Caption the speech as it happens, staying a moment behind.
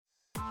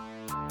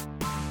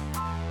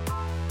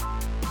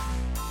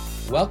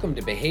Welcome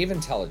to Behave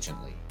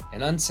Intelligently,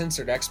 an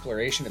uncensored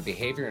exploration of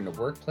behavior in the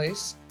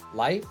workplace,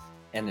 life,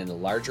 and in the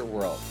larger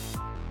world.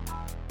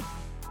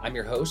 I'm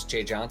your host,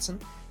 Jay Johnson,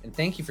 and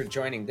thank you for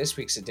joining this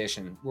week's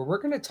edition, where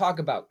we're going to talk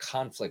about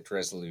conflict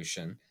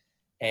resolution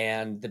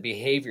and the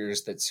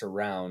behaviors that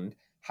surround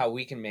how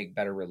we can make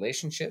better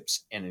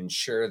relationships and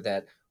ensure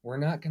that we're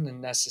not going to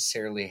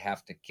necessarily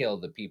have to kill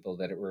the people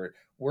that we're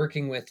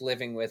working with,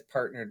 living with,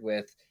 partnered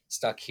with,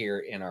 stuck here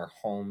in our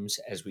homes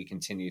as we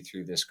continue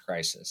through this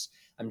crisis.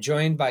 I'm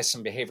joined by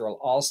some behavioral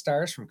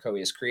all-stars from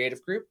COEA's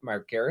Creative Group,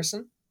 Mark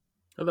Garrison.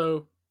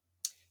 Hello.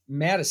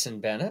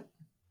 Madison Bennett.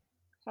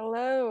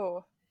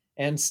 Hello.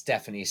 And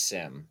Stephanie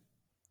Sim.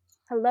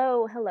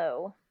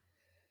 Hello.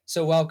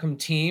 So welcome,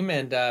 team,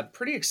 and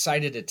pretty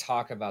excited to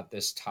talk about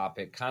this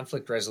topic.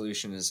 Conflict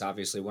resolution is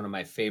obviously one of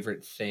my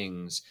favorite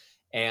things,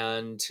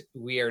 and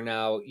we are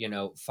now,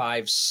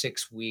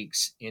 5-6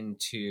 weeks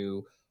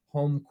into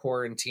home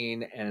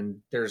quarantine, and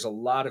there's a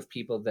lot of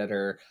people that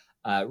are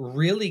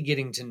really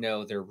getting to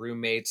know their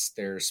roommates,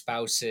 their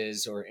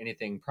spouses, or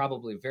anything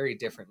probably very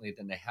differently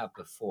than they have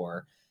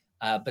before.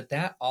 But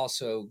that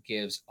also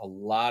gives a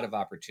lot of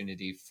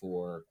opportunity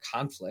for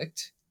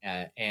conflict.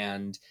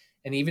 And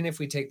even if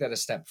we take that a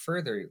step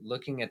further,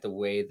 looking at the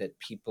way that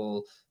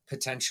people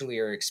potentially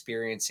are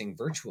experiencing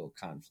virtual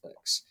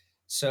conflicts.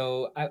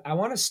 So I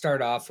want to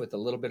start off with a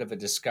little bit of a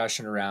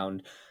discussion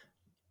around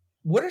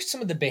what are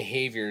some of the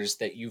behaviors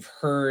that you've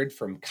heard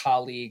from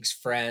colleagues,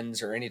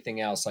 friends, or anything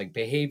else, like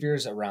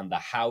behaviors around the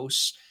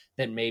house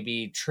that may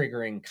be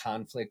triggering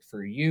conflict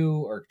for you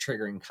or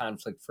triggering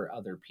conflict for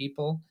other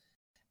people,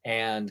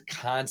 and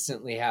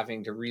constantly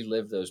having to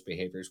relive those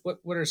behaviors?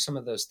 What are some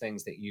of those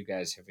things that you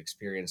guys have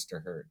experienced or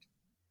heard?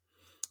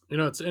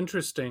 It's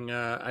interesting.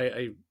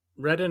 I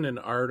read in an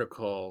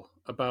article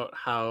about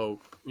how,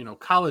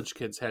 college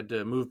kids had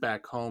to move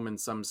back home in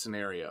some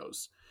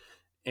scenarios.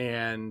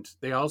 And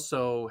they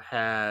also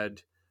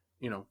had,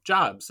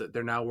 jobs that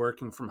they're now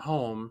working from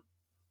home,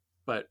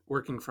 but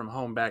working from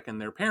home back in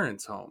their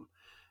parents' home.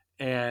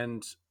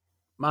 And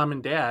mom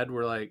and dad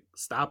were like,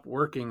 stop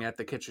working at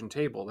the kitchen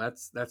table.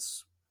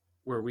 That's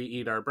where we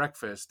eat our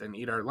breakfast and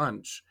eat our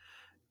lunch.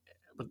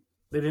 But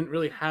they didn't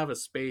really have a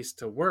space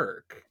to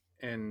work.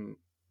 And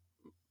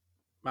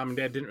mom and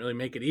dad didn't really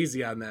make it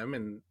easy on them.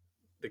 And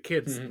the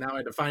kids now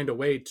had to find a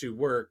way to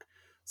work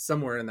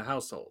somewhere in the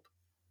household.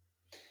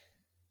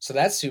 So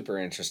that's super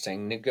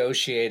interesting.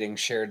 Negotiating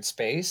shared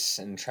space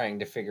and trying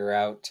to figure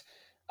out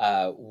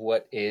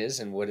what is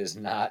and what is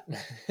not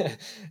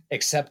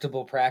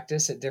acceptable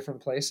practice at different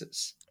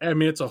places. I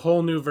mean, it's a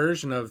whole new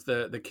version of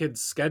the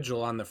kids'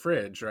 schedule on the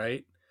fridge,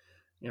 right?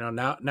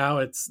 Now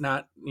it's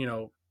not,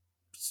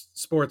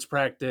 sports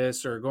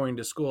practice or going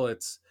to school.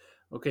 It's,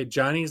 okay,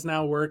 Johnny's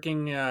now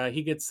working.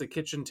 He gets the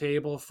kitchen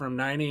table from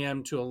 9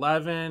 a.m. to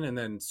 11, and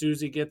then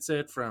Susie gets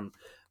it from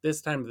this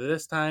time to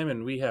this time,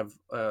 and we have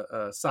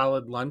a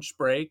solid lunch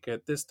break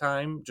at this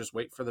time. Just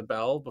wait for the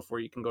bell before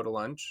you can go to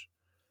lunch.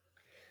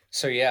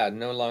 So yeah,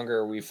 no longer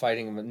are we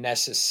fighting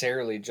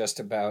necessarily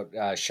just about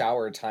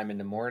shower time in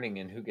the morning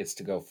and who gets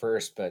to go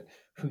first, but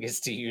who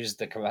gets to use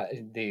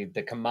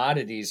the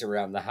commodities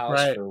around the house,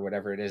 right, for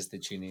whatever it is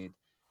that you need.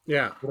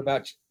 Yeah.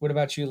 What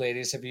about you,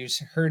 ladies? Have you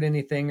heard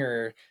anything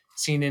or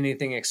seen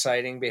anything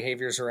exciting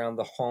behaviors around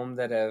the home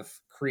that have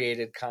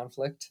created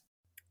conflict?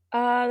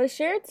 The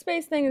shared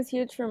space thing is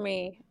huge for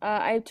me.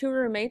 I have 2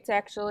 roommates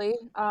actually,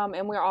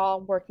 and we're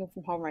all working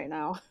from home right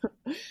now,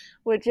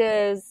 which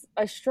is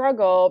a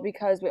struggle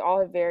because we all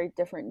have very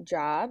different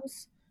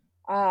jobs.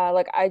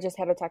 Like I just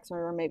had a text from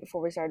my roommate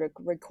before we started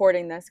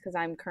recording this because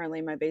I'm currently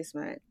in my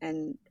basement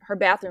and her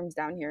bathroom's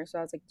down here. So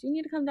I was like, do you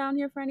need to come down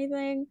here for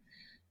anything?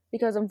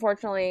 Because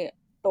unfortunately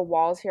the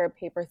walls here are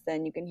paper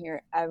thin. You can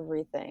hear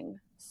everything.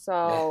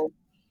 So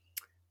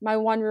my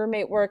one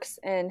roommate works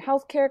in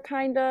healthcare,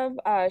 kind of.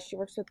 She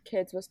works with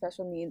kids with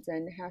special needs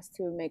and has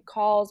to make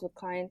calls with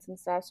clients and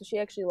stuff. So she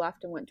actually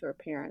left and went to her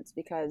parents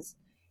because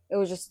it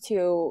was just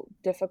too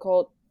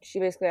difficult. She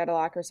basically had to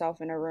lock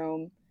herself in her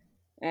room.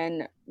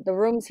 And the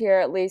rooms here,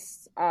 at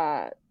least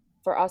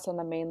for us on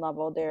the main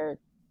level, they're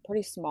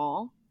pretty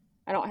small.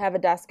 I don't have a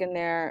desk in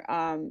there.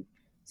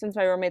 Since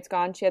my roommate's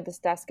gone, she had this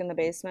desk in the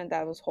basement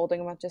that was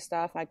holding a bunch of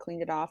stuff. I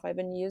cleaned it off. I've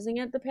been using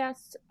it the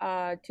past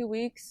 2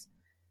 weeks.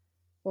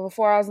 But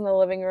before I was in the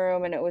living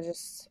room, and it was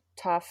just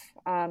tough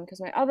because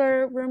my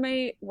other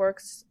roommate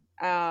works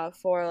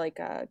for like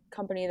a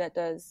company that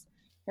does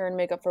hair and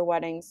makeup for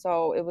weddings.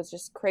 So it was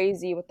just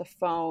crazy with the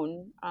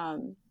phone.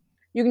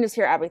 You can just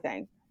hear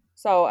everything.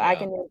 So yeah. I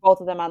can hear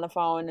both of them on the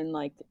phone. And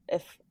like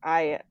if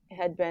I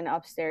had been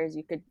upstairs,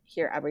 you could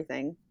hear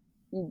everything.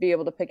 You'd be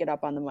able to pick it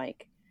up on the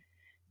mic.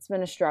 It's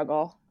been a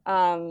struggle,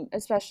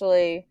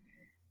 especially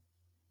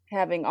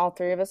having all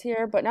 3 of us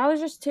here. But now there's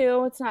just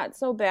 2. It's not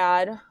so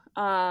bad.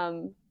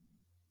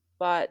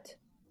 But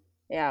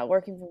yeah,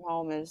 working from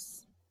home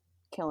is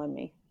killing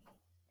me.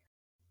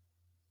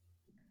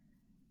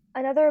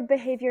 Another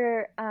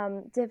behavior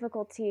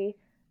difficulty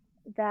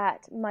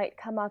that might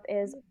come up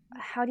is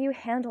how do you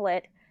handle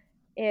it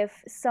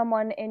if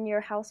someone in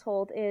your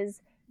household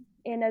is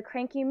in a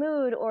cranky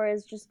mood or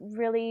is just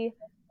really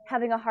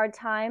having a hard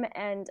time,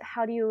 and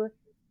how do you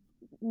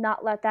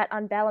not let that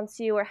unbalance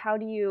you, or how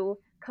do you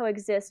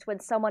coexist when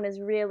someone is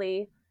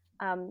really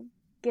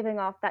giving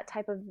off that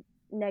type of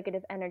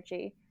negative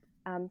energy?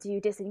 Do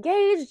you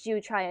disengage? Do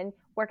you try and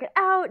work it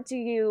out? Do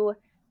you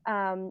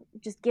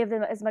just give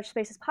them as much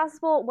space as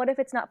possible? What if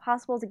it's not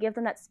possible to give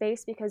them that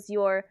space because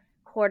your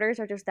quarters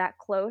are just that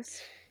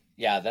close?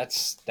 Yeah,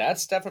 that's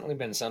definitely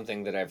been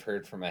something that I've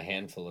heard from a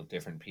handful of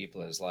different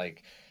people is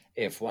like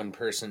if one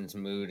person's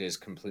mood is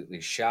completely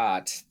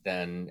shot,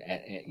 then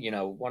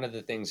one of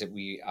the things that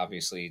we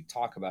obviously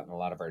talk about in a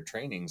lot of our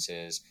trainings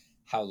is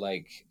how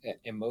like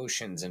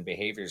emotions and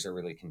behaviors are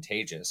really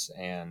contagious,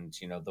 and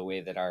the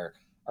way that our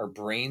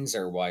brains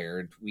are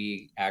wired,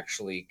 we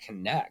actually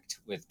connect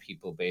with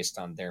people based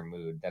on their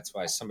mood. That's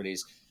why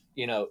somebody's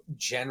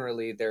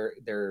generally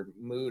their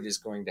mood is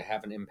going to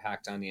have an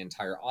impact on the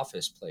entire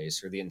office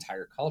place or the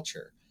entire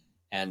culture.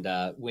 And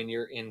when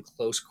you're in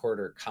close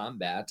quarter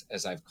combat,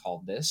 as I've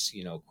called this,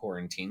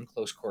 quarantine,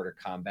 close quarter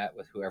combat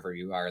with whoever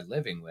you are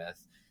living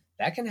with,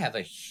 that can have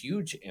a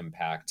huge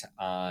impact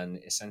on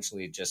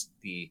essentially just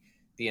the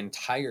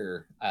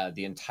entire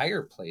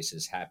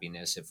place's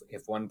happiness.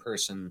 If one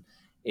person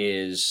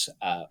is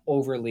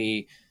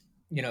overly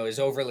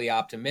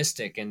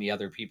optimistic and the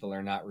other people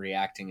are not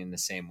reacting in the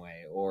same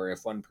way, or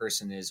if one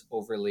person is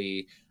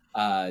overly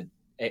uh,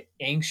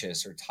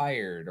 anxious or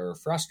tired or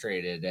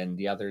frustrated and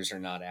the others are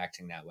not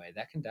acting that way,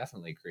 that can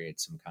definitely create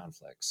some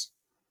conflicts.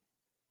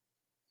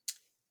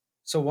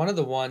 So one of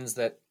the ones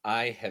that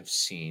I have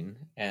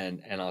seen,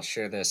 and I'll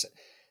share this,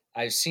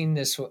 I've seen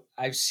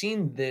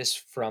this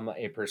from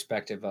a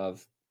perspective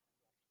of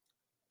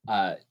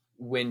uh,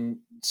 when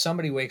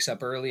somebody wakes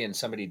up early and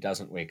somebody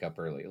doesn't wake up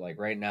early. Like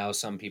right now,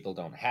 some people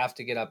don't have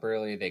to get up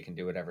early, they can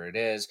do whatever it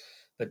is,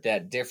 but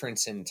that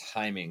difference in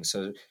timing.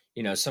 So,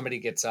 somebody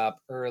gets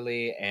up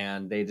early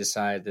and they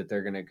decide that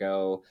they're going to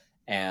go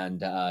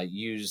and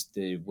use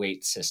the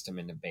weight system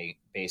in the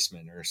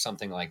basement or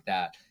something like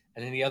that.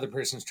 And then the other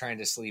person's trying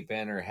to sleep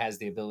in or has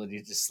the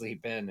ability to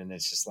sleep in. And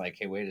it's just like,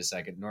 hey, wait a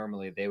second.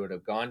 Normally they would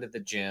have gone to the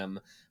gym,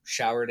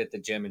 showered at the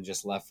gym, and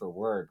just left for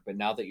work. But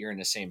now that you're in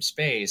the same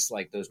space,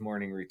 like those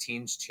morning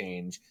routines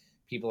change,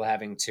 people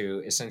having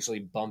to essentially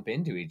bump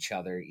into each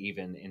other,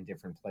 even in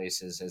different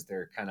places, as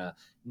they're kind of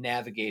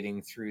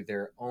navigating through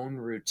their own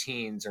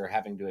routines or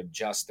having to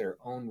adjust their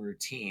own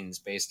routines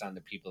based on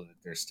the people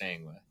that they're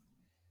staying with.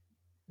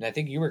 And I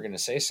think you were going to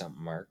say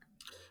something, Mark.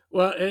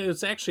 Well,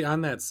 it's actually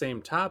on that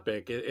same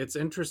topic. It's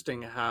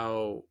interesting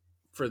how,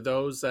 for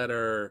those that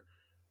are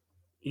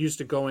used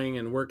to going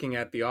and working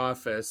at the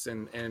office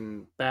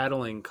and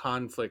battling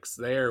conflicts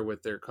there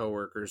with their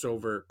coworkers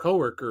over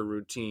coworker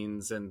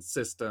routines and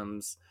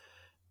systems,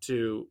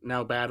 to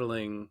now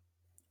battling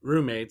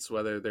roommates,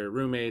 whether they're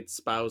roommates,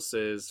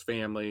 spouses,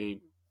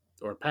 family,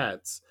 or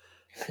pets.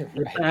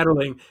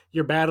 Right.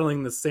 You're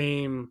battling the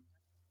same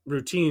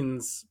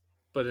routines,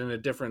 but in a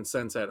different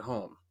sense at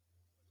home.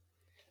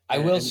 I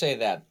will And say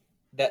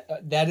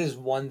that is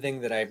one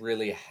thing that I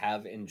really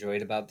have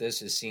enjoyed about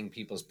this is seeing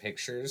people's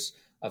pictures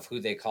of who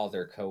they call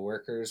their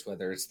coworkers,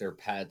 whether it's their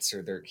pets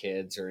or their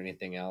kids or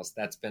anything else.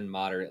 That's been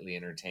moderately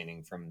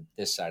entertaining from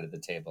this side of the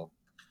table.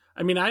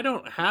 I mean, I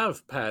don't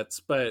have pets,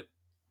 but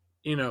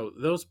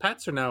those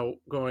pets are now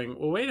going,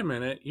 well, wait a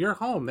minute, you're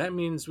home. That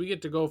means we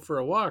get to go for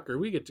a walk, or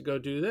we get to go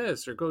do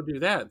this or go do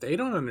that. They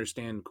don't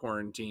understand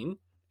quarantine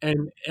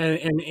and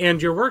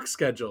your work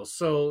schedule.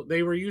 So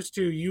they were used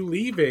to you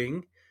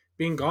leaving,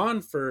 being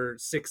gone for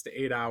 6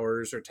 to 8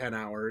 hours or 10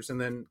 hours, and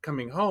then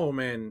coming home,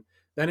 and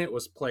then it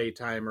was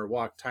playtime or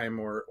walk time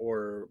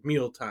or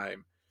meal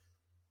time.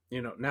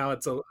 Now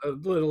it's a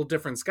little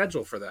different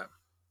schedule for them.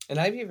 And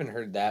I've even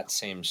heard that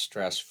same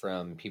stress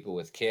from people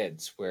with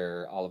kids,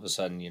 where all of a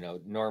sudden,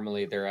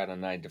 normally they're at a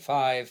 9 to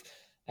 5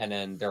 and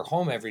then they're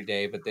home every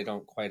day, but they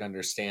don't quite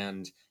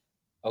understand,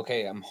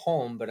 okay, I'm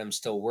home, but I'm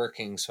still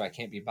working, so I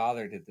can't be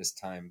bothered at this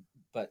time.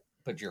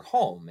 But you're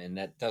home, and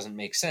that doesn't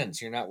make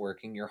sense. You're not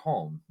working, you're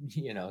home,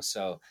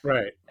 so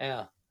Right.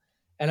 yeah.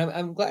 And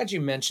I'm glad you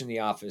mentioned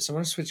the office. I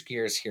want to switch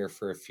gears here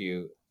for a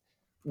few.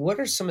 What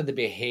are some of the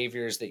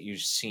behaviors that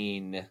you've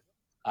seen,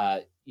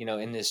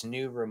 in this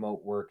new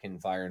remote work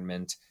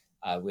environment,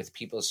 with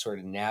people sort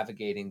of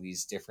navigating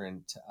these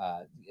different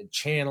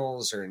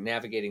channels or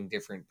navigating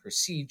different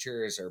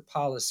procedures or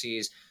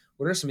policies?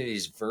 What are some of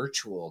these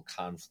virtual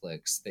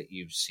conflicts that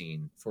you've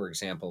seen? For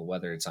example,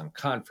 whether it's on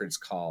conference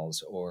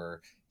calls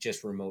or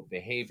just remote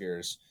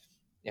behaviors.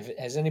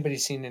 Has anybody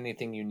seen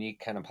anything unique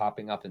kind of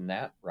popping up in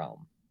that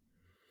realm?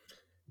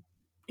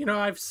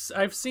 I've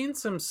seen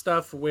some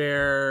stuff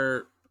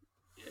where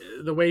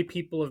the way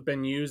people have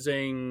been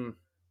using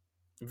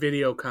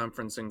video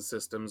conferencing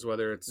systems,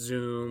 whether it's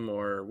Zoom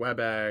or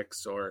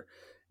WebEx or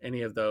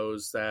any of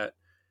those, that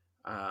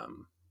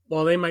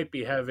while they might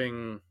be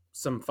having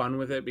some fun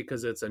with it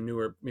because it's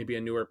maybe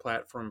a newer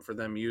platform for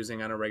them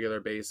using on a regular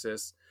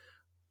basis,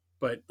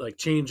 but like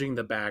changing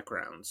the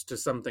backgrounds to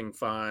something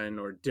fun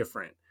or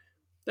different,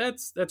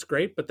 that's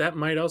great, but that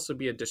might also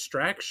be a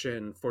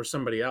distraction for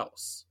somebody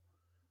else.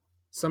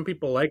 Some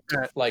people like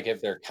that. Like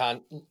if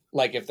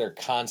they're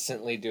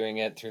constantly doing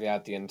it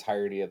throughout the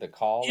entirety of the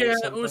call or Yeah, or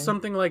something.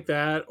 something like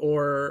that,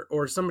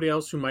 or somebody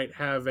else who might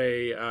have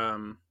a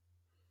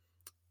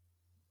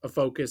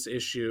focus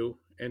issue,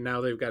 and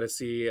now they've got to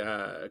see,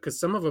 because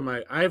some of them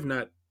I've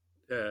not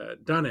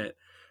done it,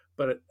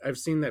 but I've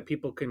seen that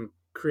people can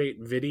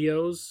create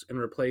videos and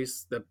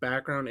replace the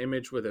background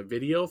image with a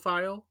video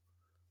file,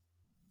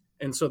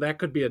 and so that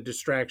could be a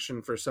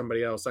distraction for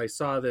somebody else. I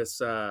saw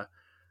this uh,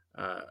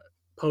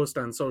 post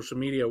on social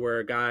media where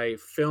a guy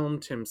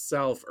filmed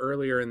himself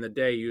earlier in the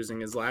day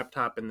using his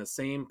laptop in the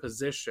same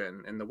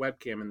position and the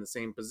webcam in the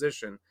same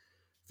position,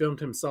 filmed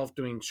himself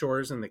doing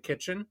chores in the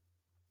kitchen,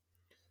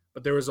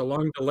 but there was a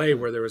long delay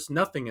where there was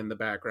nothing in the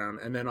background,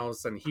 and then all of a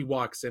sudden he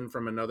walks in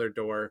from another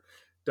door,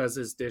 does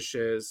his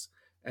dishes,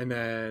 and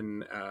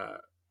then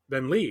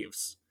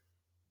leaves.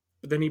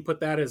 But then he put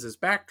that as his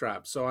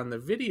backdrop. So on the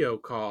video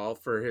call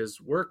for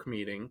his work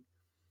meeting,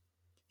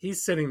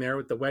 he's sitting there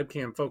with the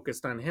webcam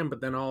focused on him,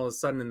 but then all of a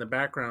sudden in the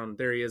background,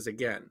 there he is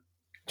again.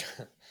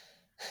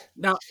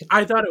 Now,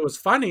 I thought it was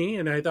funny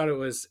and I thought it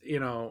was,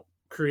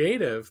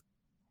 creative,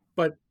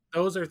 but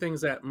those are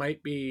things that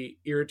might be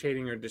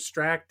irritating or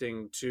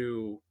distracting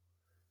to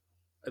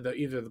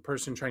either the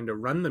person trying to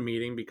run the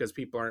meeting, because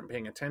people aren't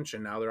paying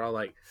attention. Now they're all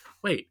like,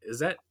 wait,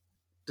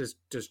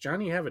 does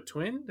Johnny have a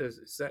twin?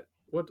 Is that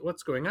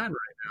what's going on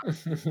right now?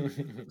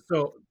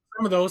 So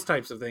some of those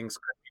types of things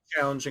could be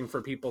challenging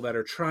for people that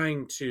are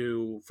trying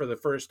to, for the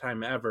first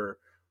time ever,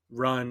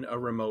 run a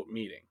remote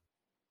meeting.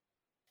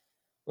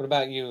 What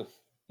about you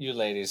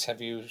ladies?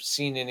 Have you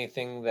seen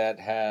anything that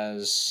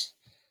has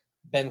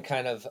been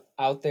kind of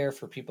out there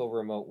for people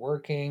remote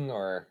working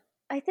or?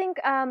 I think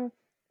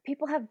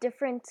people have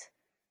different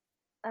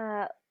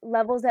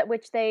levels at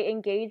which they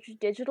engage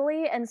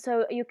digitally, and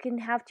so you can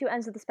have two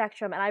ends of the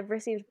spectrum, and I've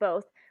received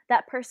both.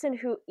 That person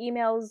who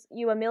emails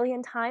you a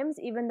million times,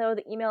 even though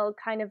the email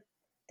kind of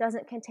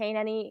doesn't contain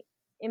any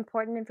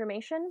important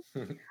information,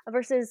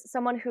 versus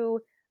someone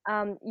who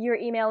you're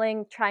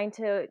emailing, trying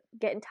to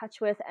get in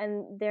touch with,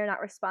 and they're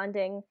not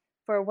responding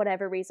for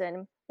whatever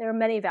reason. There are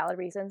many valid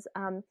reasons,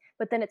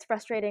 but then it's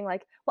frustrating,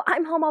 like, well,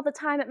 I'm home all the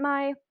time at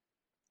my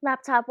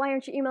laptop, why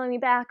aren't you emailing me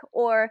back?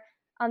 Or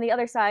on the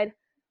other side,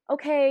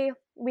 okay,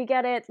 we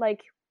get it,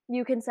 like,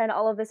 you can send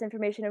all of this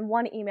information in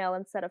one email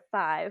instead of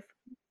 5.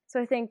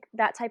 So I think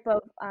that type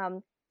of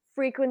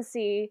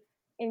frequency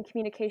in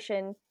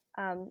communication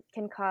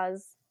can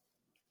cause.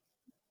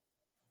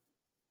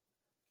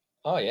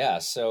 Oh yeah.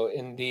 So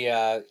in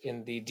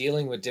the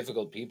dealing with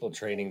difficult people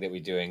training that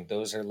we're doing,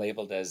 those are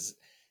labeled as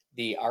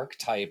the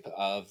archetype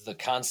of the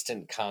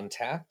constant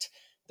contact.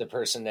 The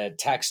person that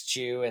texts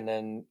you and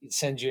then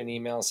sends you an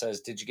email,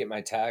 says, "Did you get my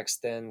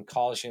text?" Then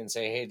calls you and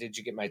say, "Hey, did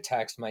you get my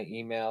text, my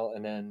email?"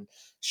 And then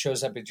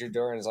shows up at your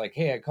door and is like,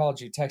 "Hey, I called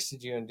you,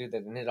 texted you, and do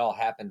that." And it all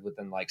happened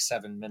within like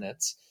 7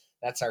 minutes.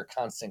 That's our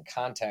constant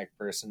contact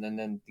person. And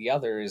then the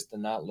other is the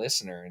not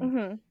listener. And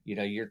Mm-hmm.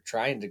 you're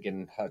trying to get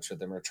in touch with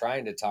them or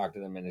trying to talk to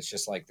them, and it's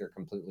just like they're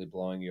completely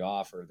blowing you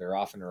off, or they're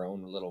off in their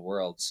own little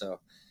world. So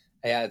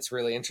yeah, it's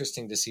really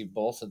interesting to see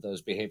both of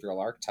those behavioral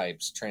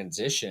archetypes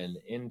transition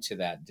into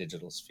that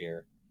digital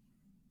sphere.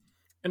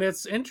 And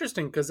it's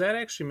interesting because that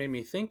actually made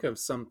me think of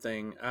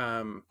something.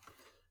 I'm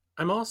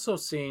also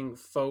seeing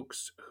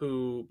folks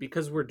who,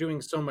 because we're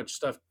doing so much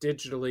stuff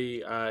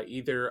digitally,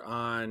 either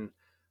on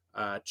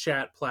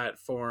chat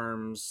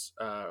platforms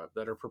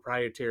that are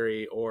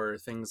proprietary, or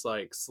things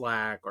like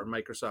Slack or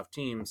Microsoft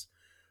Teams,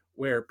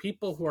 where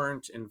people who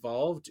aren't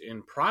involved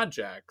in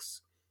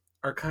projects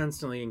are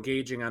constantly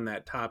engaging on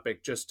that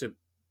topic just to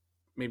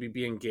maybe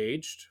be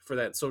engaged for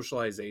that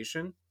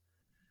socialization.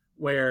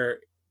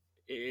 Where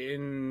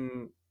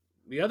in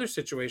the other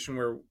situation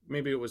where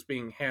maybe it was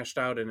being hashed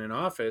out in an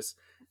office,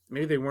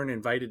 maybe they weren't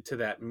invited to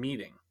that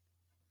meeting,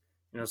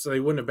 so they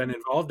wouldn't have been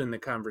involved in the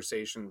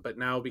conversation. But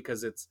now,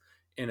 because it's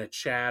in a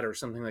chat or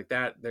something like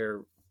that,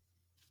 they're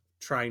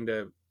trying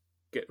to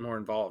get more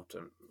involved.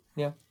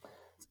 Yeah.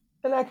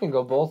 And that can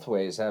go both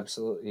ways,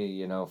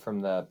 absolutely,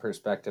 from the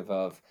perspective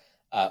of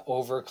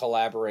over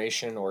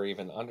collaboration or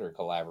even under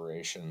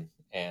collaboration.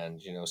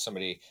 And,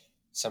 somebody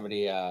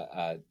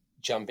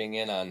jumping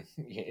in on,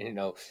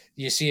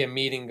 you see a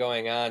meeting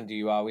going on. Do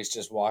you always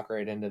just walk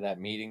right into that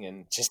meeting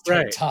and just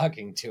start Right.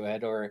 talking to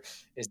it? Or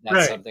is that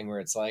Right. something where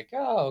it's like,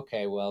 oh,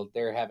 okay, well,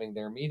 they're having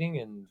their meeting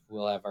and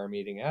we'll have our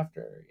meeting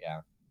after?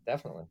 Yeah,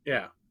 definitely.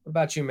 Yeah. What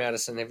about you,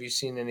 Madison? Have you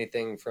seen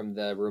anything from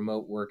the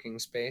remote working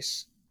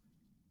space?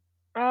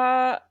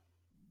 I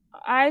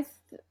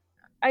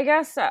I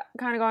guess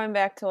kind of going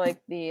back to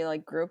like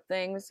the group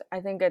things. I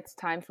think it's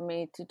time for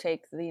me to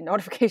take the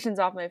notifications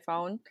off my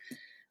phone.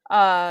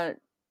 Uh,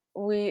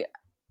 we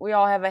we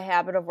all have a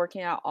habit of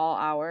working at all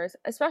hours,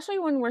 especially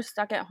when we're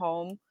stuck at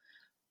home.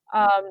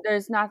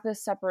 There's not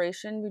this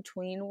separation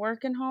between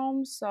work and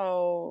home.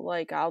 So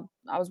like I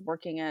was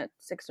working at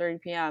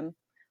 6:30 p.m.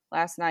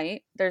 last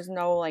night. There's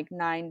no like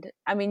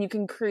I mean, you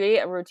can create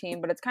a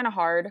routine, but it's kind of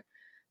hard,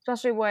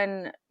 especially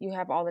when you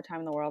have all the time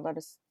in the world. I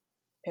just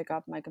pick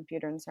up my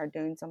computer and start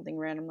doing something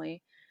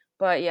randomly.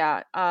 But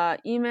yeah,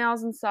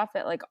 emails and stuff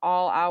at like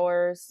all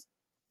hours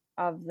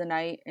of the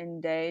night and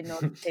day,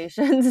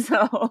 notifications.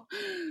 So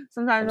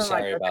sometimes I'm I'm like,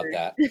 sorry about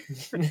that.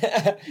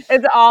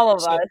 it's all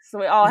of So, us.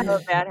 We all have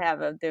a bad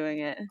habit of doing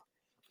it.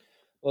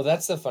 well,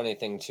 that's the funny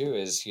thing too,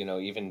 is,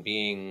 even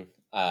being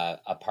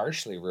a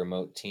partially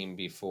remote team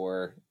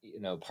before,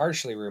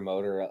 partially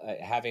remote or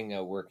having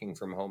a working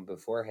from home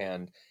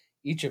beforehand,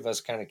 each of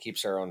us kind of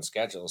keeps our own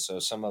schedule. So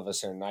some of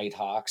us are night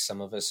hawks,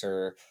 some of us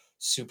are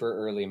super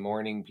early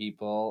morning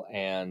people.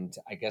 And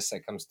I guess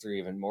that comes through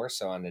even more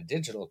so on the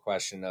digital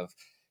question of,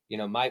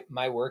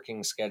 my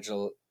working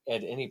schedule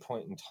at any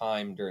point in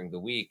time during the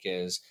week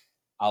is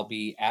I'll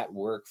be at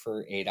work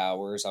for 8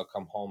 hours. I'll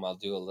come home. I'll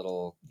do a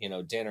little,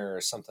 dinner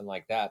or something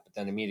like that. But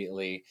then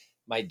immediately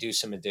might do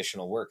some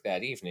additional work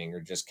that evening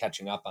or just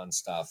catching up on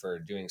stuff or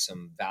doing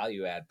some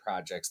value add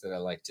projects that I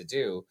like to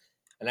do.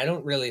 And I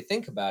don't really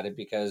think about it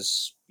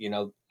because,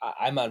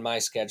 I'm on my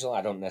schedule.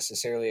 I don't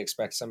necessarily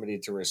expect somebody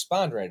to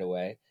respond right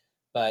away.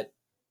 But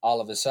all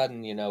of a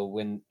sudden,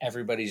 when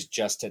everybody's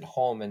just at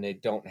home and they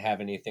don't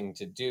have anything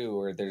to do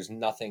or there's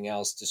nothing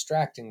else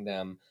distracting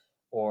them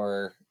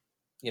or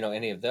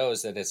any of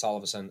those, that it's all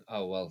of a sudden,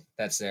 oh, well,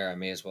 that's there. I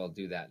may as well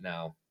do that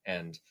now.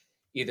 And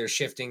either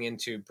shifting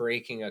into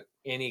breaking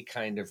any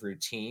kind of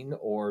routine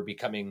or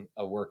becoming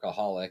a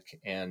workaholic.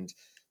 And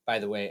by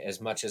the way, as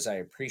much as I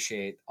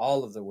appreciate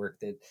all of the work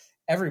that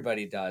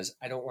everybody does,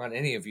 I don't want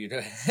any of you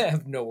to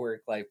have no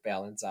work-life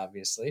balance,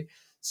 obviously.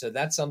 So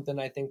that's something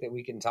I think that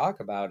we can talk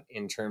about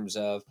in terms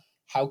of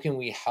how can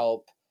we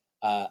help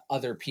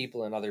other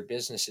people and other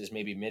businesses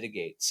maybe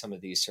mitigate some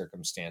of these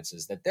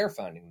circumstances that they're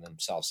finding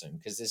themselves in,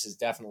 because this is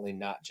definitely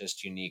not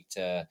just unique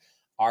to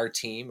our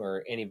team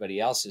or anybody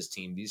else's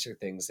team. These are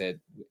things that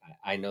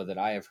I know that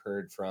I have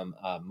heard from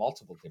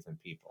multiple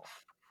different people.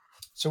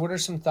 So what are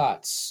some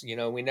thoughts?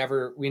 We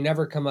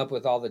never come up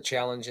with all the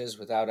challenges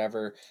without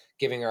ever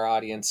giving our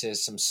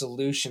audiences some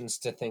solutions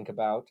to think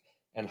about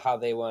and how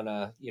they want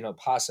to,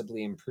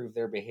 possibly improve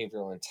their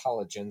behavioral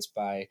intelligence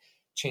by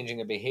changing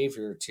a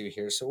behavior or two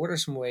here. So what are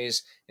some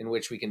ways in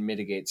which we can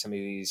mitigate some of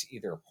these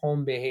either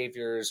home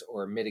behaviors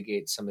or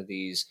mitigate some of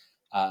these,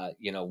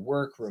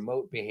 work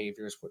remote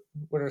behaviors?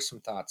 What are some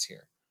thoughts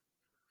here?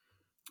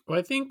 Well,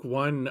 I think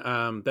one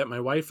that my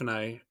wife and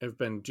I have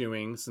been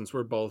doing since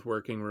we're both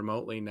working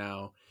remotely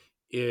now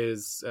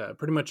is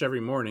pretty much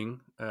every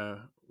morning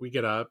we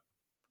get up,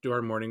 do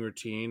our morning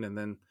routine, and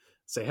then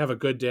say, have a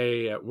good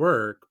day at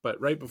work.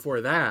 But right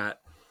before that,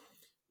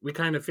 we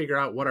kind of figure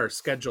out what our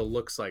schedule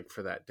looks like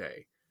for that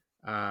day.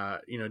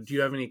 Do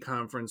you have any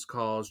conference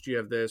calls? Do you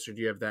have this or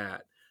do you have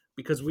that?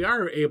 Because we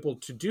are able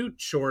to do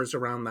chores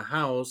around the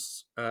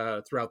house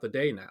throughout the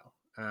day now,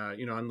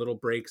 on little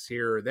breaks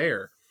here or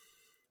there.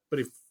 But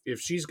if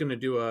she's going to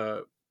do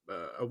a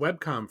web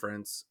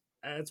conference,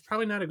 it's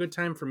probably not a good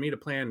time for me to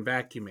plan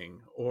vacuuming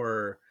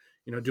or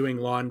doing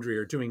laundry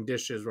or doing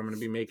dishes where I'm going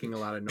to be making a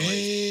lot of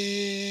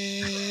noise.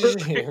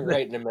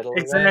 Right in the middle of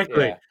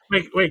exactly. that.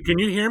 Yeah. Wait, can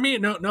you hear me?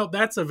 No,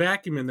 that's a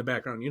vacuum in the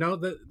background.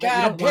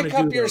 God, pick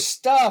up your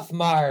stuff,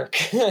 Mark.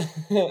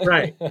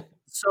 Right.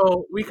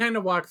 So we kind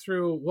of walk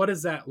through what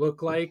does that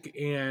look like,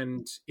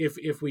 and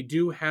if we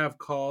do have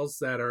calls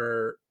that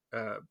are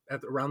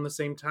around the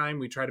same time,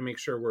 we try to make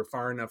sure we're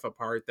far enough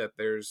apart that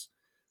there's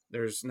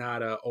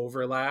not a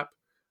overlap.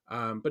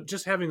 But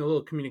just having a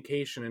little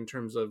communication in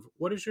terms of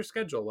what is your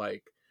schedule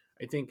like,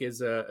 I think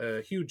is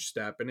a huge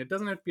step. And it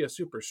doesn't have to be a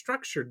super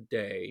structured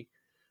day,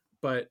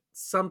 but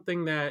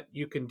something that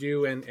you can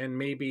do and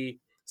maybe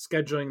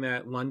scheduling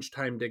that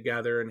lunchtime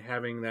together and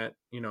having that,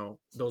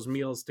 those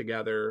meals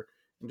together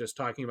and just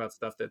talking about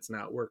stuff that's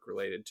not work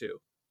related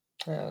too.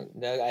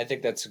 I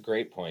think that's a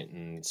great point,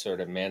 and sort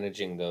of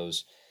managing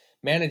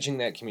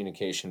that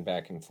communication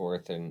back and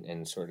forth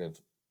and sort of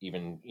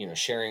even,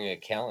 sharing a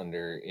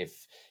calendar.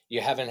 If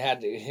you haven't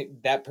had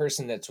that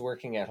person that's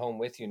working at home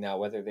with you now,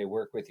 whether they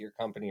work with your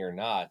company or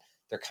not,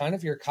 they're kind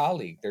of your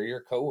colleague, they're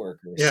your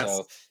coworker.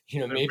 Yes.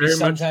 So, maybe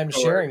sometimes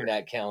sharing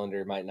that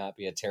calendar might not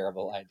be a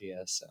terrible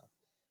idea. So,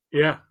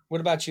 yeah. What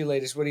about you,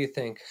 ladies? What do you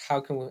think? How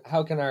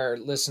can our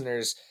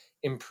listeners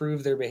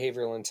improve their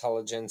behavioral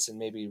intelligence and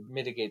maybe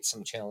mitigate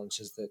some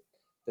challenges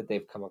that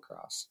they've come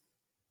across?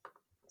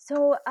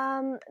 So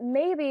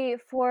maybe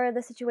for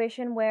the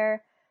situation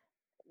where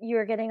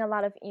you're getting a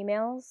lot of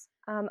emails,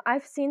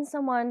 I've seen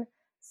someone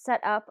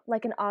set up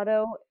like an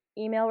auto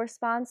email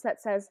response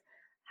that says,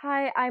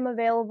 hi, I'm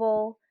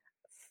available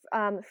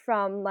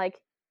from like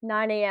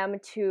 9 a.m.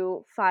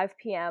 to 5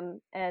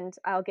 p.m. and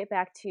I'll get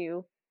back to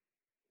you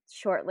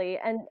shortly.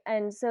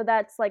 And so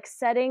that's like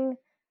setting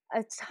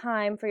a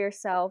time for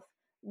yourself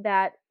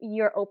that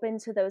you're open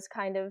to those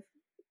kind of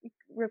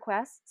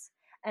requests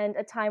and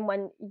a time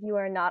when you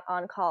are not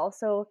on call.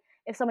 So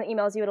if someone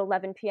emails you at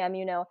 11 p.m.,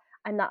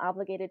 I'm not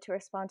obligated to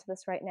respond to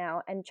this right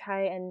now, and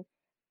try and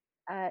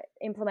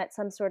implement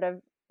some sort of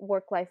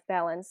work-life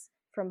balance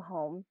from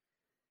home.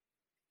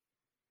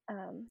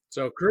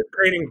 So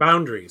creating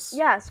boundaries.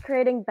 Yes,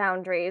 creating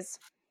boundaries,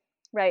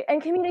 right,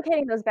 and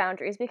communicating those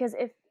boundaries, because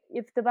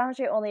if the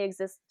boundary only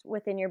exists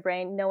within your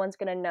brain, no one's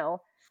going to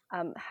know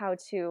how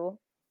to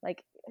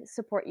like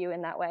support you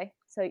in that way.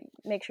 So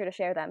make sure to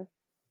share them.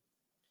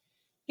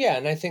 Yeah,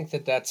 and I think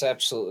that that's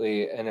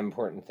absolutely an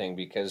important thing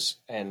because,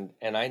 and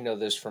I know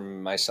this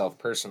from myself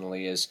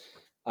personally, is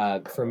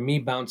from me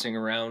bouncing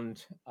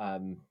around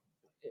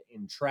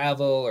in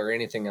travel or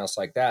anything else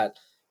like that.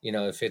 You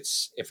know, if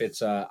it's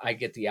I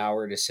get the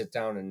hour to sit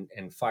down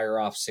and fire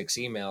off 6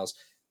 emails,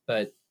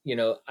 but you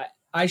know,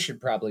 I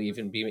should probably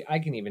even be, I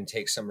can even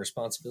take some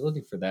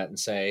responsibility for that and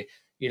say,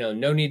 you know,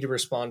 no need to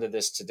respond to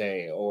this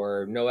today,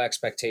 or no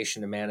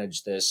expectation to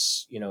manage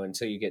this, you know,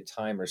 until you get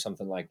time or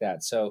something like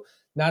that. So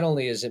not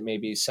only is it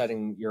maybe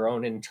setting your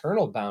own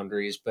internal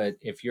boundaries, but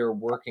if you're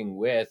working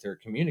with or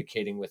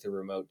communicating with a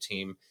remote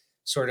team,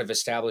 sort of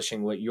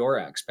establishing what your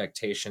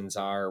expectations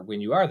are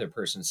when you are the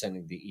person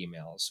sending the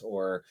emails,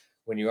 or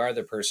when you are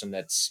the person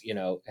that's, you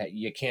know,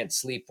 you can't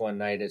sleep one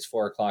night, it's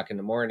 4 o'clock in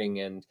the morning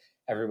and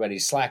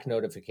everybody's Slack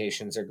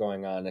notifications are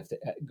going on, if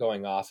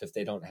going off, if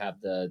they don't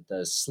have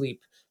the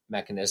sleep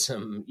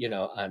mechanism, you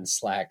know, on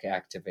Slack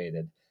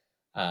activated.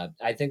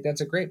 I think that's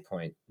a great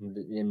point.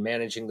 In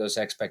managing those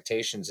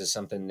expectations is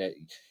something that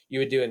you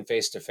would do in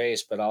face to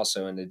face, but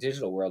also in the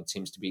digital world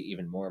seems to be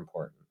even more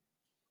important.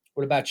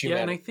 What about you, Yeah,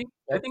 and Matt?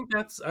 I think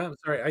that's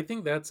sorry. I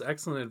think that's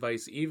excellent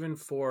advice, even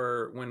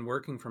for when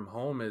working from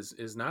home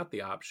is not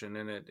the option.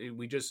 And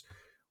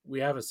we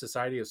have a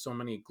society of so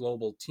many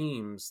global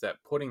teams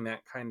that putting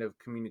that kind of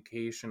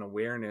communication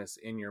awareness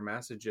in your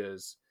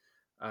messages,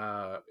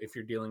 if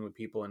you're dealing with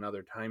people in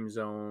other time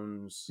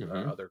zones,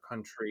 Mm-hmm. other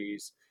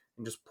countries,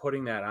 and just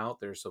putting that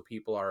out there so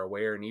people are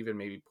aware, and even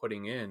maybe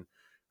putting in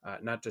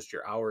not just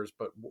your hours,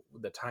 but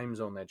the time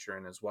zone that you're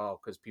in as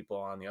well, because people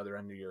on the other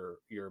end of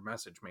your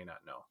message may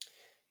not know.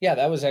 Yeah,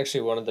 that was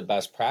actually one of the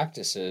best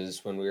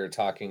practices when we were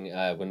talking,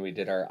 when we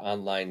did our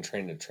online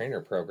train to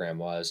trainer program,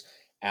 was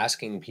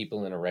asking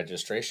people in a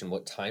registration,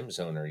 what time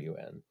zone are you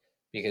in?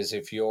 Because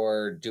if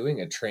you're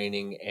doing a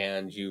training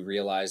and you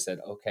realize that,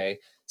 okay,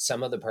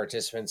 some of the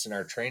participants in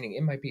our training,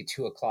 it might be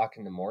 2 o'clock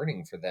in the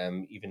morning for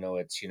them, even though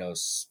it's, you know,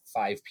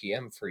 5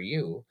 p.m. for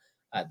you,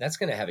 that's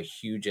going to have a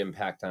huge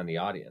impact on the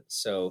audience.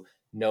 So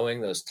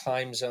knowing those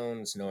time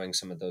zones, knowing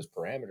some of those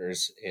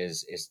parameters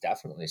is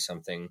definitely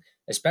something,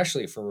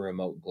 especially for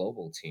remote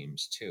global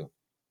teams too.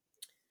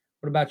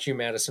 What about you,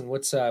 Madison?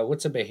 What's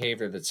a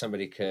behavior that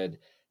somebody could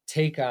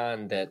take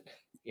on that,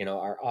 you know,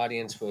 our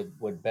audience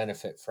would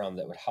benefit from,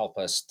 that would help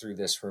us through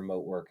this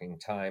remote working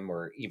time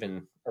or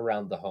even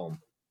around the home?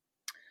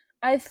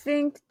 I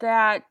think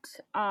that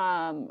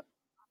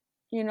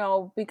you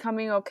know,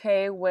 becoming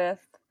okay with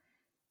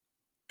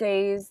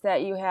days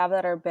that you have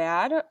that are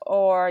bad,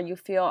 or you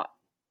feel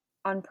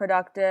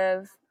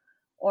unproductive,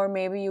 or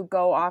maybe you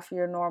go off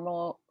your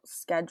normal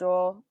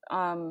schedule.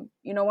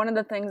 You know, one of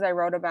the things I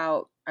wrote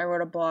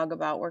a blog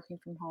about working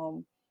from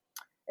home,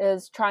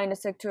 is trying to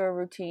stick to a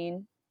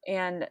routine.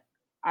 And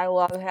I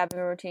love having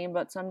a routine,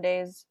 but some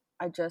days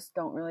I just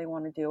don't really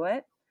want to do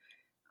it.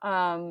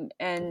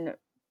 And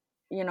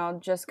you know,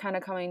 just kind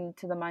of coming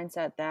to the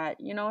mindset that,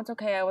 you know, it's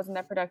okay, I wasn't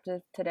that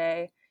productive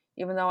today,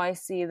 even though I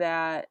see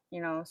that,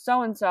 you know,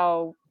 so and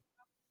so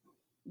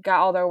got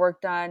all their work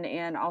done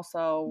and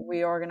also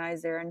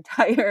reorganized their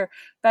entire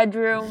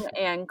bedroom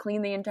and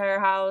cleaned the entire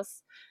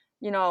house.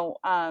 You know,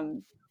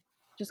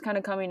 just kind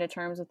of coming to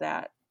terms with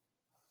that.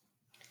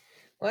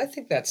 Well, I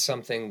think that's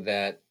something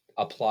that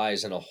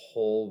applies in a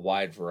whole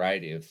wide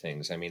variety of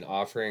things. I mean,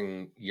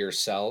 offering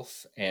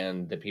yourself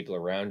and the people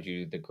around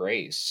you the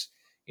grace.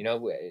 You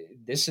know,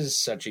 this is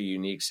such a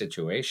unique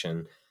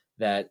situation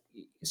that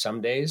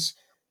some days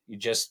you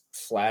just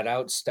flat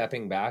out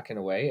stepping back in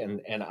a way.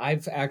 And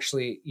I've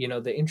actually, you know,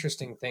 the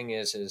interesting thing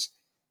is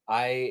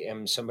I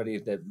am somebody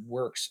that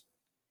works,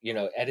 you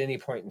know, at any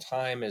point in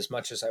time as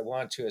much as I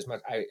want to, as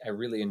much I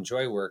really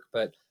enjoy work,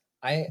 but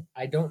I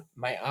don't,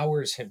 my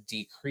hours have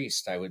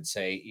decreased, I would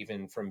say,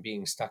 even from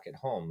being stuck at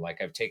home.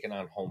 Like I've taken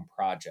on home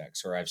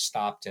projects, or I've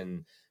stopped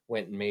and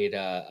went and made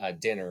a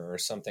dinner or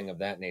something of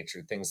that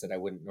nature, things that I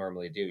wouldn't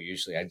normally do.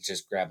 Usually I'd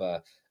just grab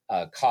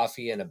a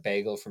coffee and a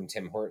bagel from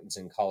Tim Hortons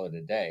and call it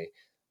a day.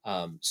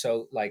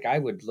 So like I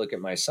would look at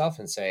myself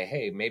and say,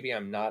 hey, maybe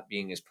I'm not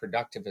being as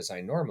productive as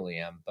I normally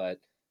am. But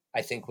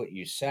I think what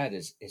you said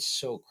is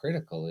so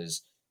critical,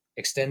 is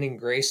extending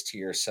grace to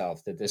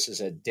yourself, that this is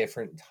a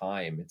different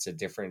time, it's a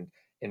different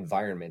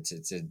environment,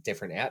 it's a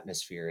different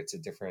atmosphere, it's a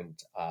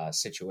different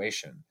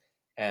situation.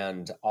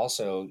 And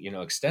also, you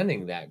know,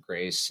 extending that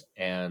grace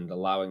and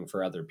allowing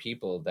for other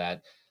people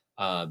that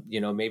you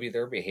know, maybe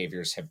their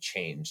behaviors have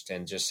changed,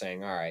 and just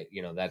saying, all right,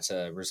 you know, that's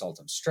a result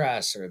of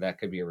stress, or that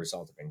could be a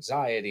result of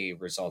anxiety,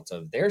 result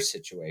of their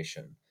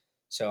situation.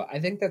 So I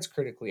think that's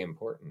critically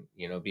important,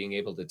 you know, being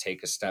able to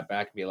take a step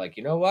back and be like,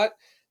 you know what,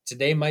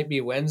 today might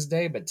be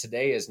Wednesday, but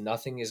today is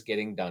nothing is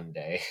getting done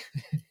day.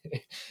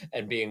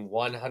 And being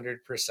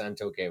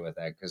 100% okay with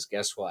that. Because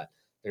guess what?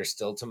 There's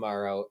still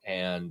tomorrow.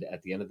 And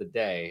at the end of the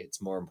day,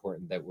 it's more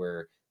important that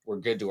we're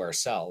good to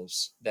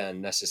ourselves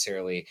than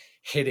necessarily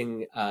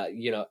hitting,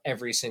 you know,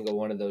 every single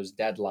one of those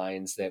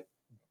deadlines that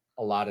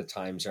a lot of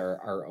times are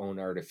our own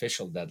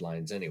artificial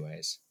deadlines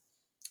anyways.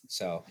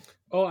 So,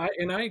 I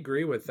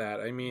agree with that.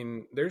 I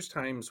mean, there's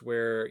times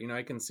where,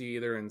 I can see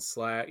either in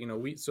Slack,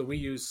 we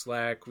use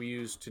Slack, we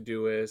use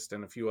Todoist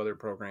and a few other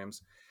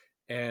programs,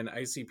 and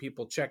I see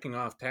people checking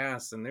off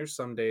tasks. And there's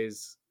some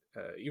days,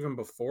 even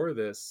before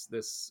this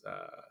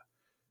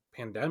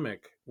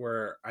pandemic,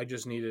 where I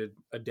just needed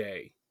a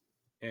day.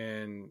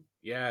 And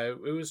yeah, it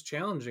was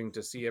challenging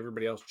to see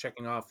everybody else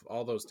checking off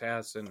all those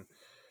tasks, and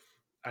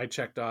I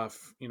checked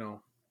off,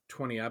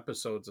 20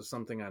 episodes of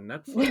something on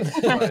Netflix.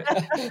 But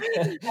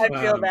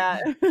I feel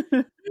that.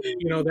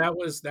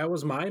 that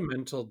was my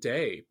mental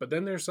day. But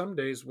then there's some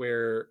days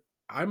where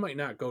I might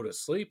not go to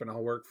sleep and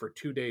I'll work for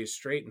 2 days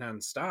straight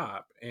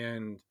nonstop.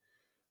 And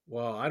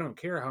well, I don't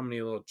care how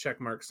many little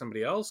check marks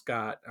somebody else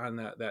got on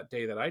that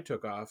day that I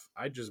took off.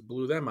 I just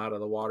blew them out of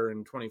the water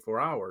in 24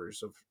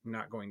 hours of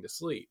not going to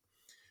sleep.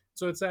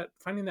 So it's that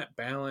finding that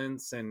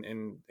balance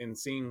and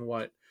seeing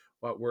what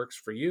works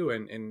for you.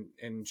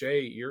 And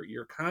Jay,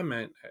 your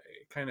comment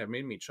kind of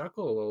made me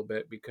chuckle a little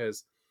bit,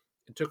 because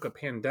it took a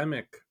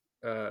pandemic,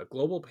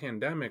 global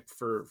pandemic,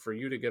 for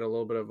you to get a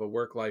little bit of a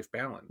work-life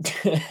balance.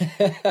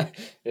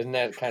 Isn't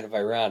that kind of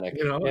ironic?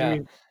 Yeah. Yeah. I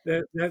mean,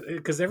 that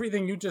because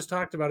everything you just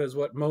talked about is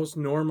what most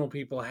normal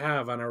people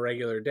have on a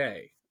regular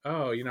day.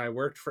 Oh, I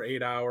worked for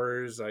 8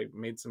 hours. I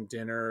made some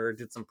dinner,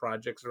 did some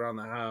projects around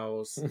the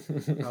house.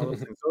 All those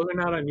things. Those are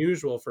not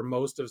unusual for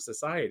most of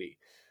society.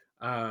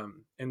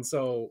 And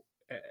so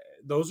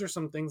those are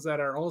some things that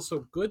are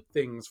also good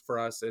things for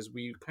us as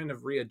we kind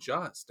of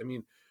readjust. I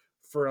mean,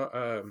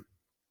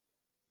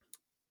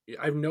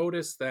 I've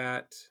noticed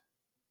that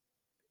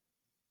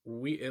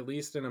we, at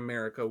least in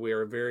America, we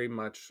are very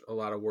much a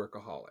lot of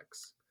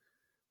workaholics.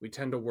 We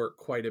tend to work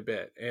quite a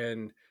bit.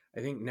 And I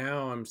think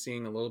now I'm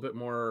seeing a little bit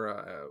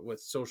more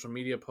with social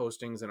media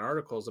postings and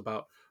articles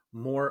about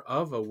more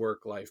of a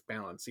work-life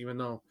balance, even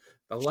though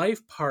the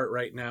life part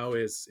right now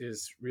is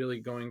really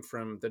going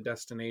from the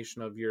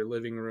destination of your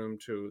living room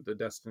to the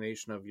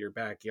destination of your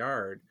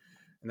backyard.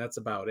 And that's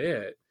about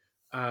it.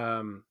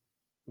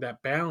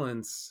 That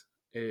balance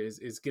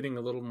is getting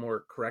a little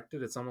more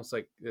corrected. It's almost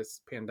like this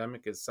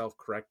pandemic is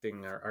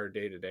self-correcting our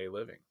day-to-day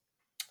living.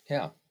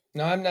 Yeah.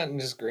 No, I'm not in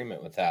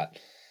disagreement with that.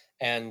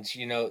 And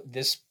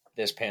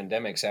this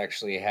pandemic's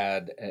actually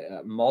had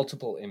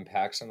multiple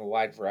impacts on a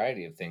wide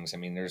variety of things. I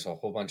mean, there's a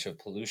whole bunch of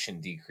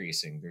pollution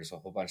decreasing. There's a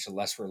whole bunch of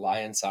less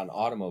reliance on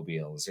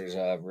automobiles. There's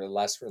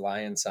less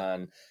reliance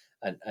on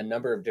a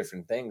number of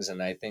different things.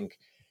 And I think,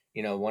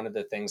 one of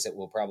the things that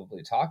we'll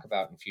probably talk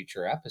about in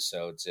future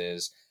episodes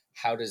is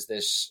how does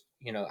this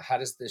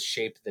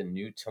shape the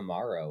new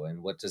tomorrow,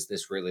 and what does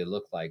this really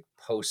look like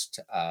post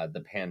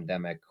the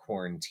pandemic,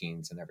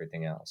 quarantines, and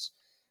everything else.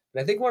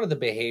 But I think one of the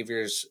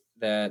behaviors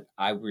that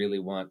I really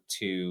want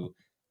to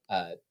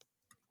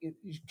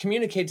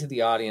communicate to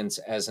the audience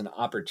as an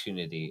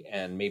opportunity,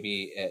 and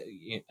maybe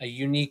a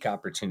unique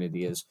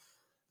opportunity, is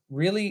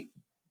really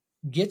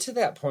get to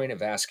that point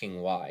of asking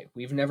why.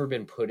 We've never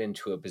been put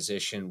into a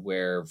position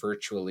where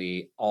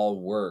virtually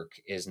all work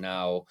is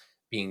now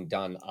being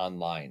done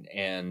online,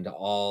 and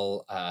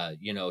all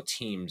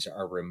teams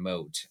are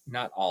remote.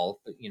 Not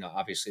all, but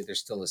obviously there's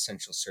still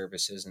essential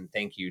services, and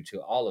thank you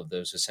to all of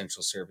those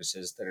essential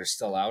services that are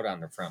still out on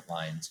the front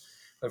lines.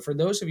 But for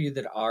those of you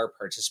that are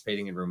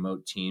participating in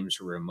remote teams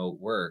or remote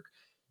work,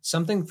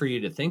 something for you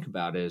to think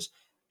about is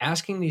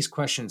asking these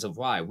questions of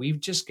why. We've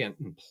just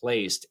gotten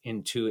placed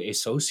into a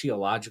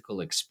sociological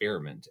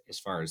experiment as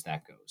far as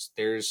that goes.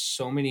 There's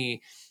so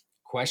many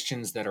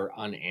questions that are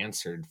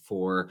unanswered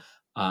for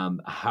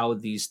how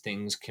these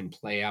things can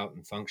play out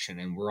and function,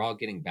 and we're all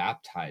getting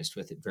baptized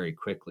with it very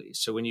quickly.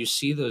 So when you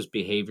see those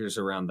behaviors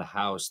around the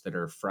house that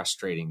are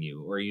frustrating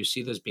you, or you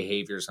see those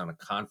behaviors on a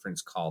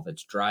conference call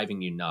that's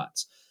driving you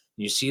nuts,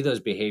 you see those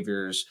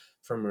behaviors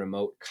from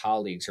remote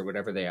colleagues or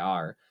whatever they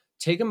are,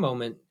 take a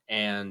moment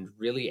and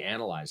really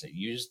analyze it.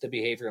 Use the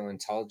behavioral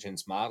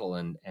intelligence model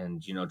and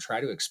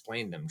try to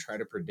explain them, try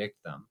to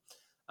predict them.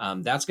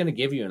 That's going to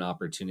give you an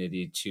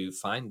opportunity to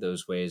find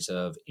those ways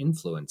of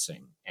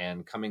influencing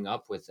and coming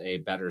up with a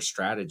better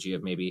strategy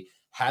of maybe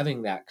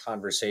having that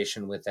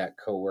conversation with that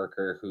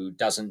coworker who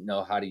doesn't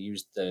know how to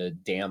use the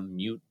damn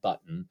mute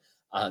button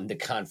on the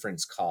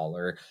conference call,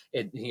 or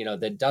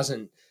that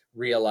doesn't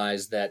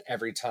realize that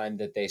every time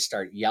that they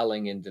start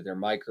yelling into their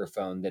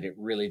microphone, that it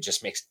really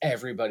just makes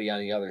everybody on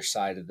the other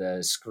side of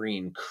the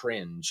screen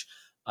cringe.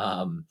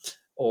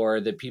 Or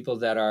the people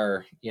that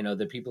are in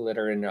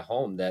the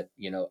home that,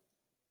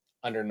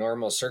 under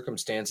normal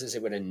circumstances,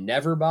 it would have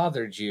never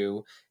bothered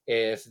you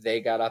if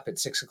they got up at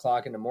 6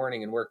 o'clock in the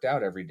morning and worked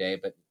out every day.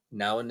 But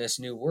now in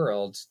this new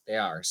world, they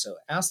are. So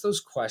ask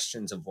those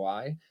questions of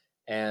why,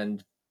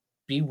 and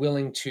be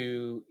willing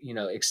to,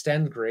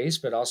 extend grace,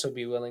 but also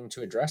be willing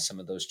to address some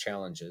of those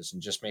challenges,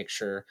 and just make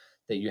sure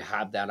that you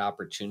have that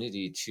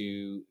opportunity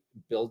to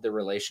build the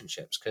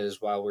relationships.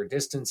 Because while we're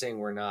distancing,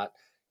 we're not,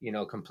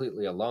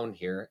 completely alone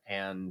here.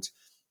 And,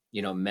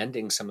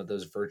 mending some of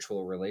those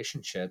virtual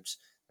relationships,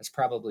 that's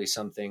probably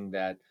something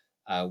that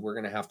we're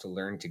going to have to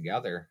learn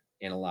together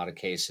in a lot of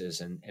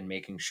cases, and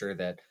making sure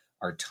that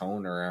our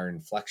tone or our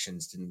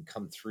inflections didn't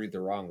come through the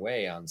wrong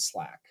way on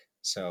Slack.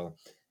 So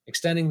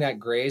extending that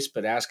grace,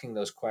 but asking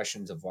those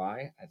questions of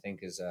why, I think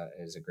is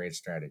a great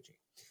strategy.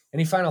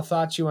 Any final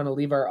thoughts you want to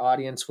leave our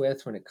audience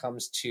with when it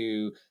comes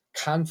to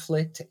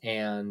conflict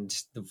and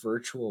the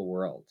virtual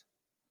world?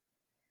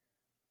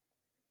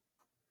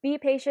 Be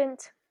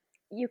patient.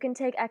 You can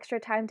take extra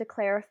time to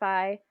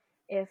clarify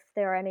if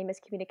there are any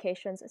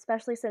miscommunications,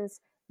 especially since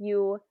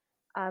you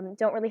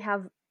don't really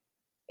have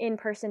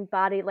in-person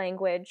body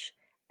language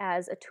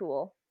as a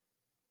tool.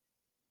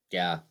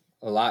 Yeah,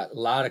 a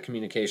lot of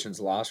communications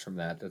lost from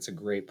that. That's a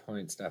great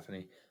point,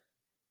 Stephanie.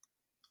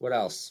 What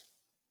else?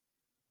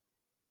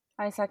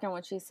 I second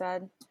what she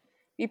said.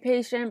 Be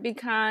patient, be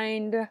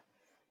kind.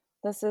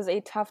 This is a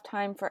tough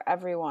time for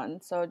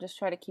everyone, so just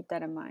try to keep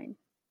that in mind.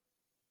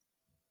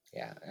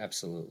 Yeah,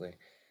 absolutely.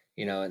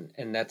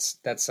 And that's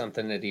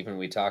something that even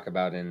we talk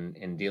about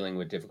in dealing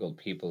with difficult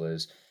people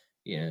is,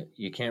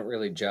 you can't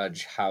really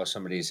judge how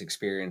somebody's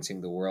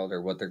experiencing the world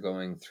or what they're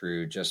going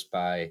through just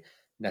by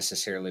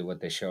necessarily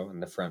what they show in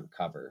the front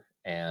cover.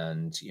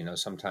 And,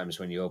 sometimes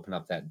when you open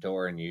up that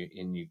door and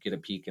you get a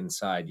peek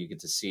inside, you get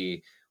to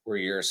see where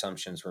your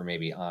assumptions were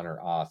maybe on or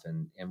off.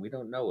 And we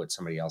don't know what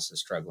somebody else is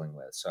struggling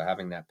with. So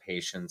having that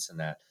patience and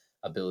that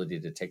ability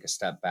to take a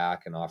step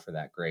back and offer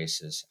that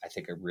grace is, I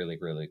think, a really,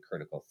 really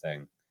critical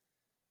thing.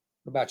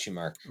 What about you,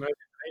 Mark?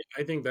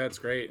 I think that's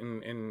great.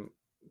 And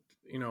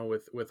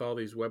with all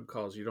these web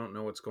calls, you don't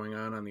know what's going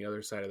on the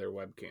other side of their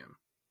webcam.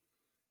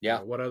 Yeah.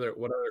 What other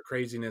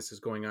craziness is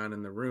going on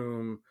in the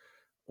room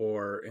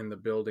or in the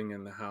building,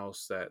 in the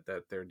house that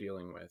they're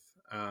dealing with?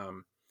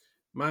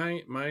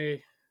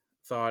 My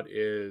thought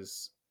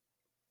is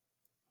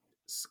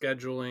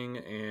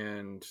scheduling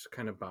and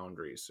kind of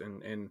boundaries,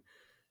 and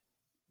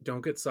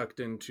don't get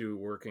sucked into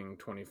working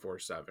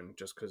 24/7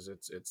 just because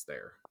it's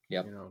there.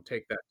 Yep.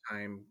 Take that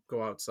time,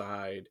 go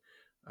outside,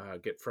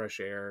 get fresh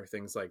air,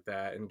 things like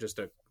that. And just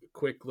a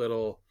quick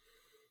little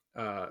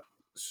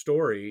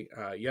story.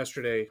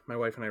 Yesterday, my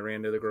wife and I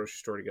ran to the grocery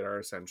store to get our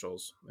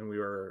essentials, and we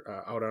were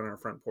out on our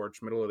front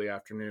porch, middle of the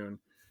afternoon,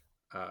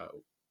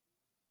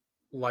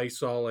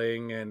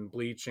 Lysoling and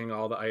bleaching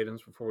all the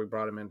items before we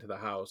brought them into the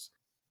house.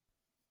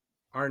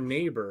 Our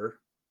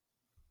neighbor,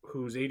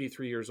 who's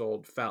 83 years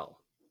old, fell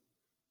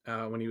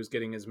when he was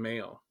getting his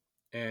mail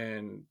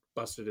and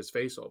busted his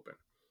face open.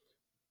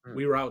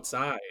 We were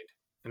outside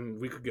and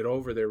we could get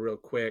over there real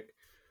quick,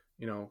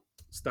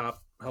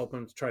 help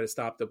him to try to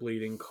stop the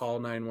bleeding, call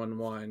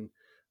 911,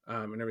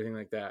 and everything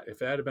like that. If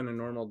that had been a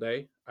normal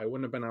day, I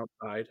wouldn't have been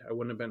outside. I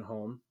wouldn't have been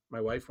home.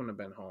 My wife wouldn't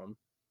have been home,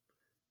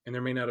 and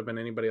there may not have been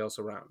anybody else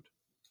around.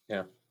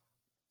 Yeah.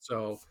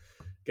 So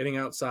getting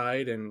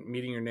outside and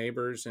meeting your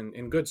neighbors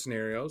in good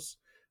scenarios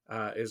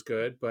is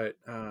good, but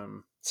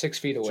 6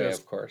 feet away,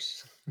 of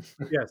course.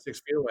 Yeah,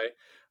 6 feet away.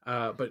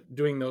 But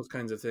doing those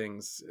kinds of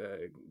things,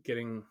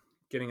 getting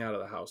out of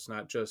the house,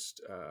 not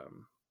just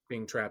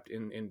being trapped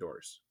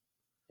indoors.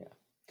 Yeah.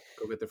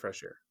 Go get the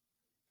fresh air.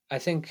 I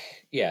think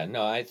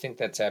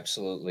that's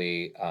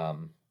absolutely,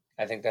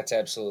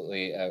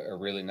 a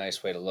really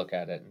nice way to look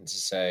at it, and to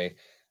say,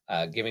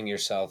 giving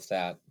yourself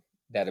that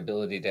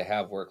ability to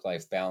have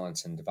work-life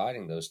balance and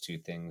dividing those two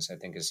things, I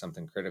think is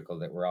something critical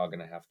that we're all going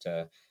to have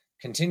to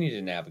continue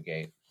to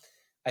navigate.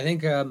 I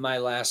think my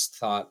last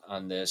thought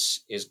on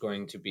this is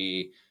going to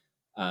be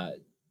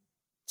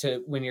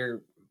to when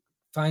you're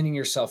finding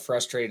yourself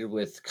frustrated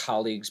with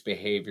colleagues'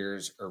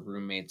 behaviors or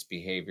roommates'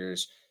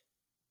 behaviors,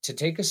 to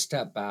take a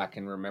step back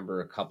and remember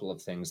a couple of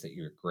things that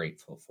you're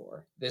grateful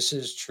for. This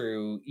is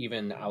true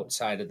even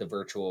outside of the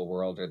virtual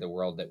world or the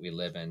world that we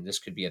live in. This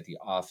could be at the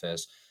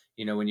office.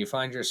 When you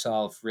find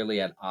yourself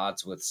really at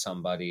odds with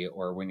somebody,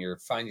 or when you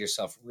find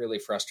yourself really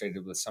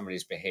frustrated with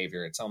somebody's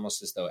behavior, it's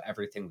almost as though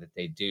everything that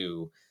they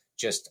do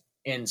just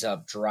ends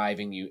up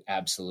driving you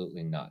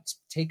absolutely nuts.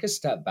 Take a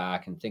step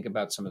back and think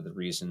about some of the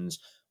reasons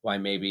why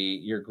maybe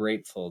you're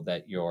grateful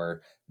that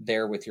you're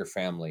there with your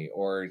family,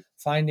 or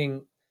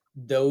finding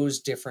those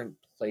different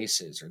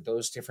places or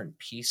those different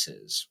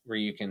pieces where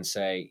you can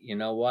say, you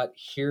know what,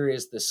 here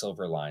is the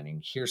silver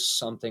lining. Here's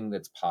something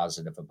that's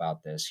positive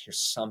about this. Here's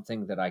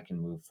something that I can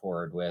move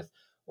forward with,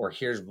 or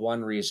here's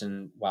one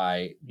reason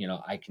why,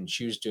 I can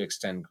choose to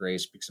extend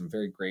grace because I'm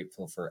very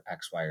grateful for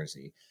X, Y, or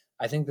Z.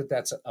 I think that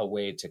that's a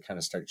way to kind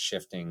of start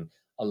shifting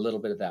a little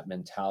bit of that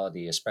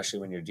mentality, especially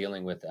when you're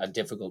dealing with a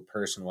difficult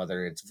person,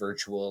 whether it's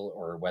virtual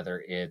or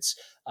whether it's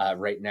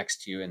right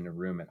next to you in the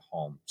room at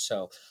home.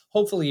 So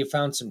hopefully you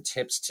found some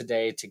tips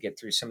today to get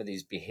through some of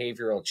these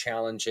behavioral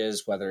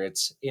challenges, whether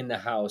it's in the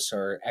house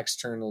or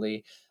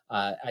externally.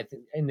 I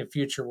think in the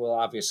future, we'll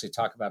obviously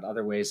talk about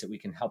other ways that we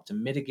can help to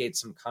mitigate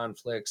some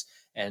conflicts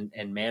and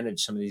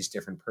manage some of these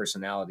different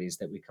personalities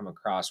that we come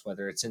across,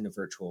 whether it's in the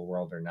virtual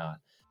world or not.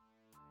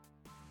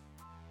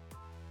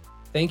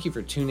 Thank you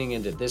for tuning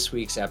into this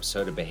week's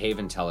episode of Behave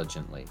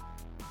Intelligently.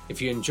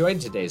 If you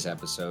enjoyed today's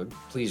episode,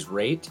 please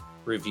rate,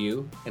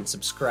 review, and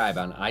subscribe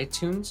on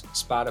iTunes,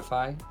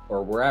 Spotify,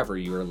 or wherever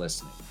you are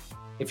listening.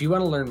 If you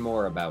want to learn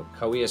more about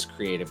COEUS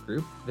Creative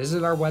Group,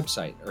 visit our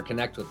website or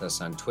connect with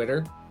us on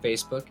Twitter,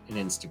 Facebook, and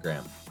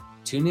Instagram.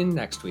 tune in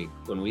next week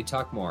when we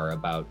talk more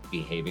about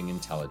behaving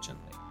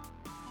intelligently.